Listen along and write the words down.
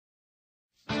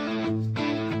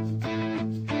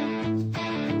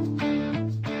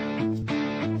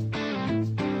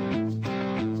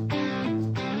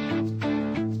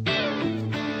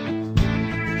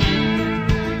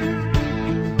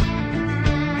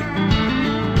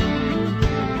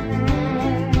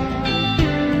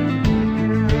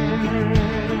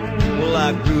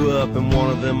I grew up in one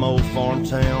of them old farm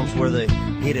towns where they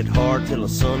hit it hard till the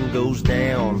sun goes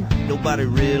down. Nobody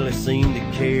really seemed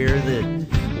to care that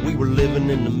we were living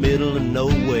in the middle of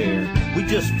nowhere. We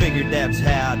just figured that's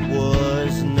how it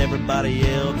was, and everybody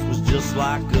else was just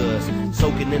like us,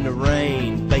 soaking in the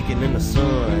rain, baking in the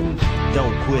sun.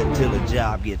 Don't quit till the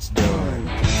job gets done.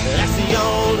 That's the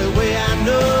only way I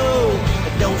know.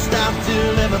 Don't stop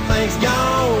till everything's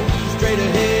gone. Straight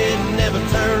ahead and never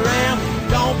turn around.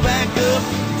 Don't back up,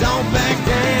 don't back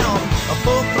down. A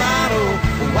full throttle,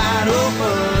 wide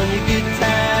open. You get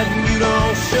tired and you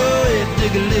don't show it.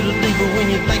 Dig a little deeper when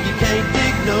you think you can't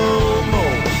dig no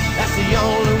more. That's the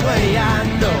only way I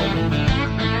know.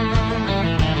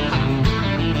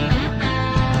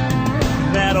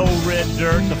 That old red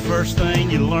dirt, the first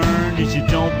thing you learn is you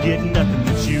don't get nothing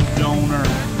that you don't earn.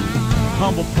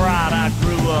 Humble pride I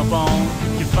grew up on.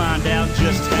 You find out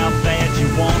just how bad you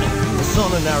want it. The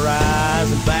sun in our eyes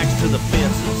and backs to the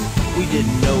fences. We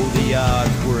didn't know the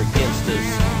odds were against us.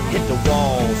 Hit the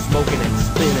wall, smoking and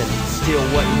spinning. Still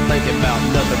wasn't thinking about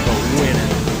nothing but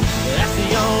winning. That's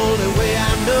the only way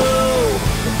I know.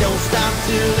 Don't stop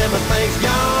till everything's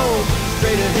gone.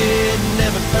 Straight ahead and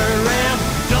never turn around.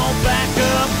 Don't back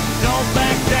up, don't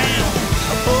back down.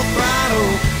 A full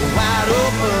throttle, wide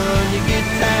open. You get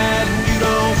tired and you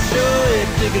don't show it.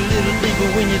 Dig a little deeper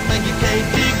when you think you can't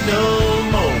dig no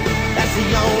more. That's the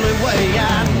only way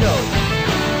I know.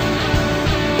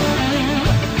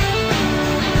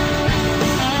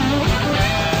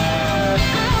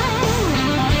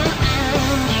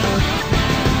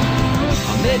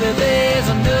 Maybe there's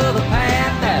another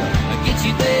path that'll get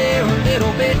you there a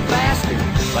little bit faster,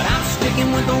 but I'm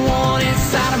sticking with the one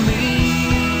inside of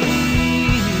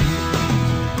me.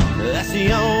 That's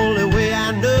the only way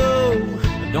I know.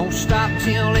 Don't stop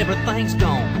till everything's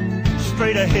gone.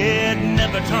 Straight ahead,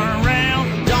 never turn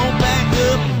around. Don't back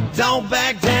up, don't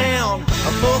back down.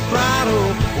 A full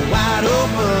throttle, wide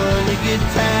open. You get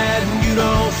tired and you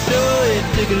don't show it.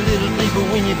 Dig a little deeper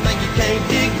when you think you can't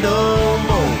dig no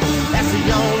more. That's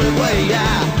the only way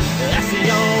that's the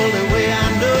only way I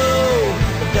know.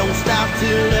 But don't stop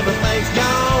till everything's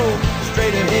gone.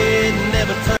 Straight ahead and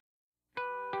never turn.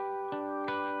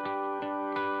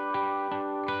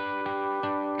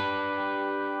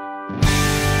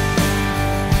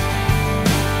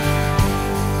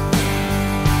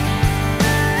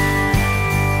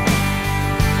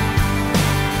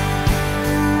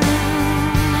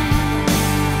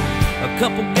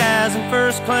 Couple guys in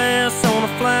first class on a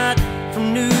flight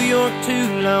from New York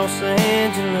to Los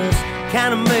Angeles,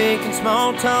 kinda making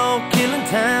small talk, killing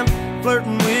time,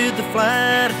 flirting with the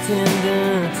flight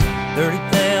attendants.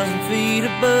 30,000 feet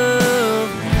above,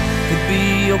 could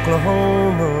be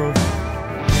Oklahoma.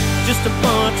 Just a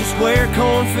bunch of square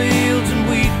cornfields and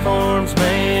wheat farms,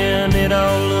 man, it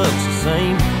all looks the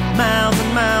same. Miles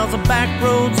and miles of back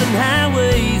roads and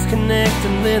highways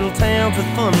connecting little towns with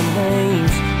funny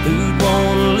names. Who'd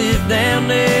wanna live down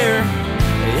there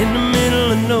in the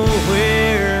middle of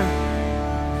nowhere?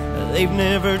 They've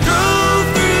never drove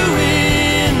through